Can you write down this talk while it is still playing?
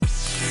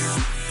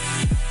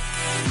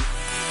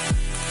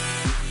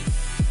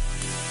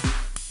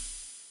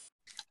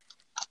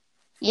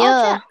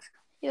Yeah. Jack.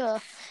 Yeah.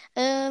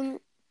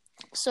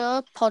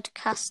 So,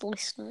 podcast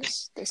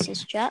listeners, this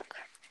is Jack.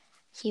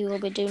 He will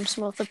be doing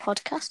some of the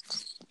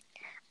podcasts.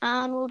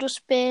 And we'll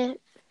just be,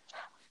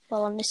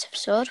 on this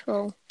episode,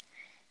 we'll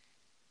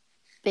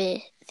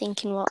be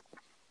thinking what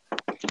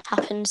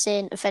happens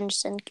in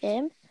Avengers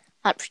Endgame,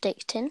 like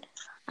predicting,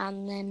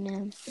 and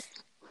then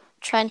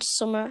trying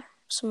to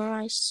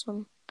summarise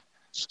some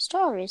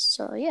stories.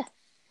 So, yeah,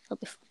 it'll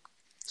be fun.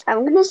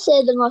 I'm going to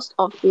say the most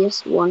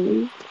obvious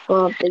one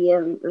for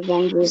the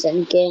Avengers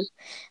Endgame.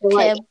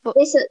 Okay, but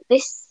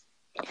this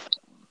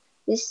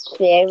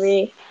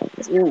theory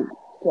is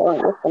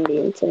blowing up on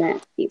the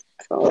internet. You've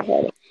probably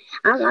heard it.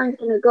 I'm going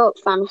to go up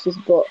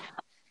Thanos' butt,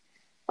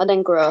 and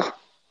then grow.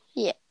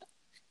 Yeah.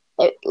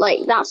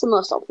 That's the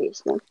most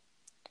obvious one.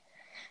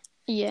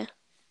 Yeah.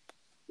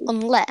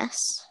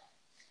 Unless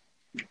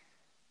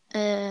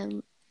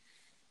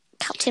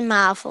Captain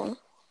Marvel,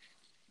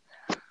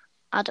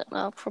 I don't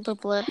know,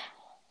 probably.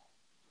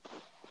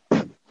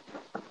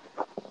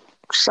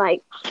 Just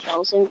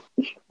kills him.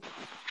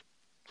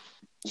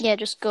 Yeah,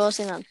 just goes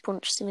in and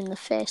punches him in the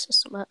face or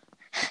something.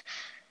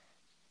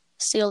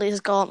 Steal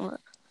his gauntlet.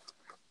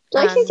 So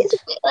I think it's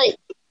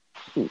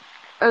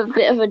a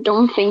bit of a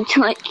dumb thing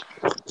to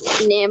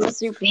name a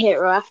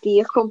superhero after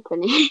your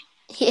company.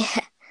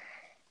 Yeah.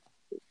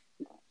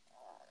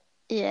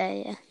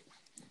 Yeah.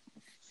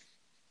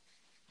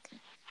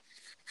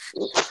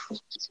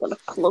 Just gotta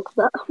plug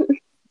that.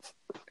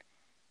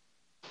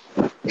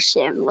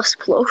 Shameless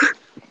plug.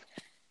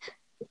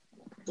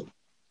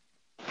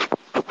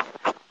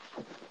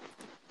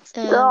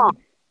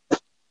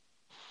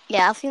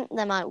 Yeah, I think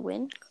they might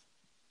win.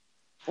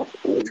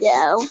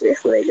 Yeah,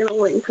 obviously they're gonna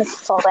win because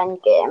it's all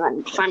Endgame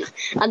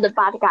and the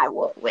bad guy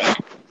won't win.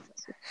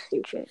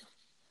 True.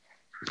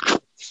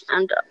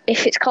 And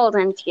if it's called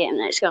Endgame,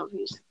 then it's gonna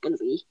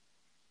be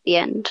the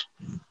end.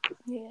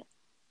 Yeah.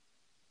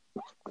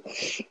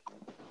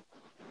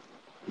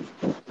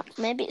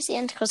 Maybe it's the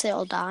end because they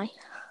all die.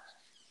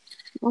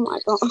 Oh my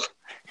god.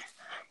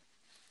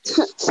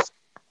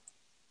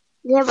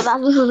 Yeah, but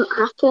that doesn't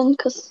happen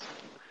because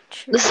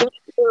the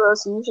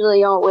superheroes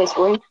usually always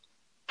win.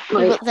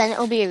 But then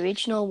it'll be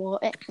original,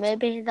 won't it?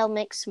 Maybe they'll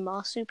make some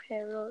more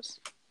superheroes.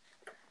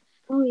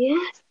 Oh yeah.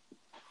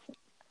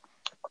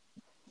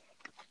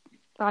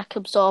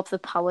 Absorb the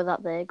power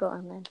that they got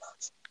and then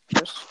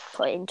just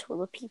put it into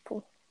other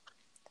people.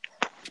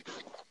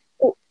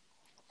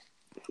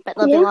 But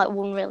there'll be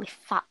one really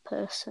fat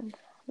person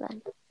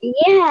then.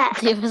 Yeah.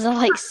 The others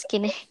are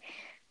skinny.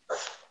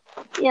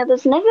 Yeah,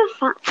 there's never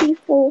fat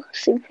people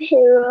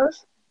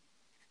superheroes.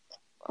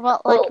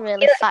 What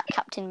really fat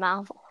Captain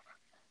Marvel?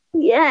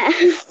 Yeah.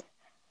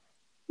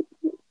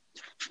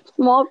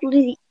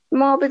 Morbidly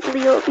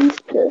obese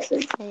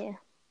person. Yeah.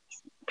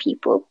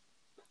 People.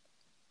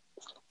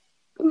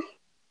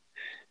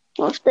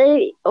 What if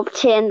they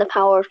obtain the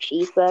power of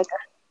cheeseburger?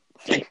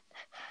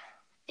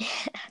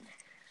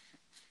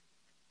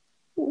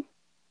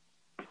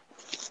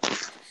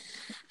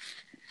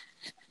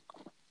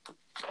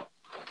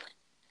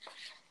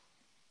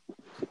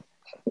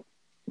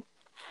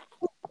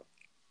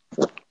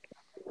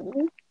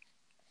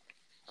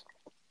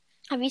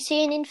 Have you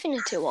seen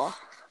Infinity War?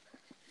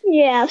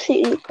 Yeah, I've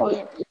seen it.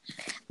 Yeah.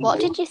 What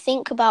did you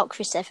think about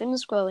Chris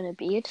Evans growing a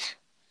beard?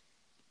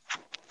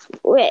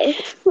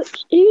 Wait,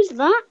 who's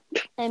that?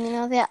 You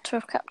know, the actor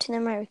of Captain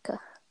America.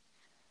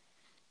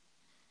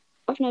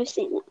 I've never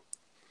seen that.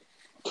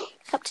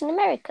 Captain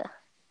America?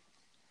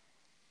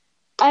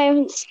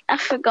 I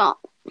forgot.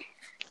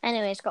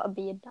 Anyway, he's got a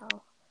beard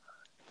now.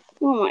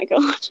 Oh my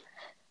god.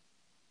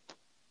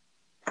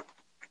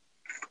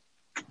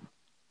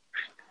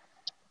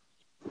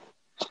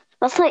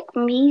 That's like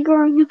me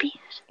growing a beard.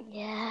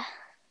 Yeah.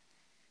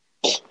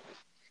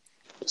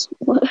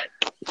 Doesn't work.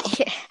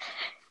 Yeah.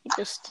 It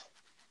just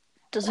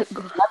doesn't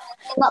go. I've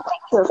seen that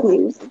picture of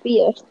me with the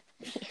beard.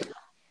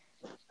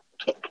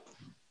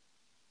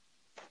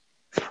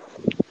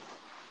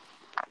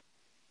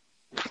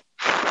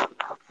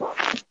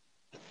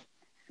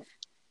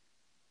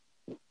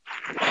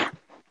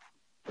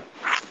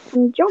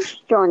 Can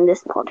Josh join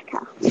this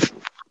podcast?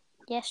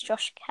 Yes,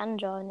 Josh can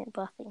join it,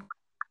 but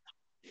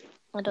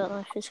I don't know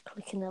if he's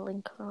clicking the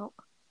link or not.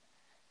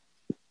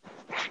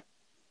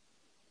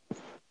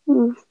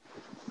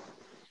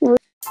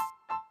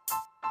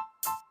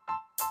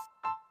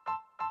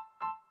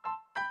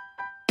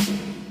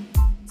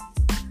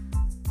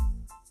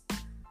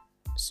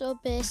 So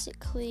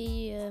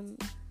basically,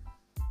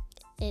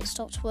 it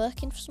stopped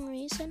working for some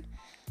reason,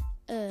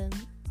 and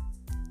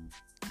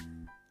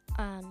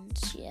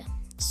yeah.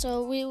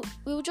 So we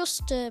were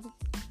just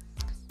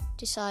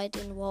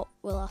deciding what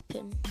will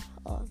happen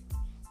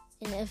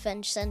in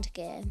Avengers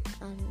Endgame,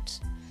 and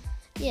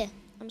yeah,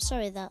 I'm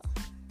sorry that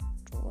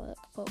didn't work,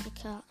 but we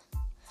can't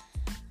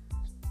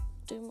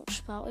do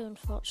much about it,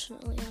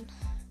 unfortunately. And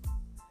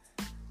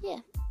yeah,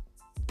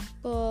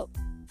 but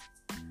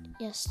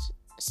yes,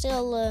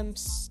 still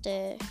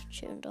stay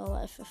tuned or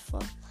whatever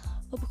for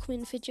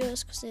upcoming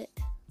videos because it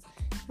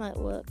might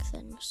work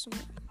then or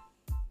something.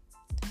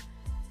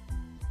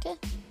 Okay.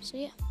 So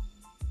yeah.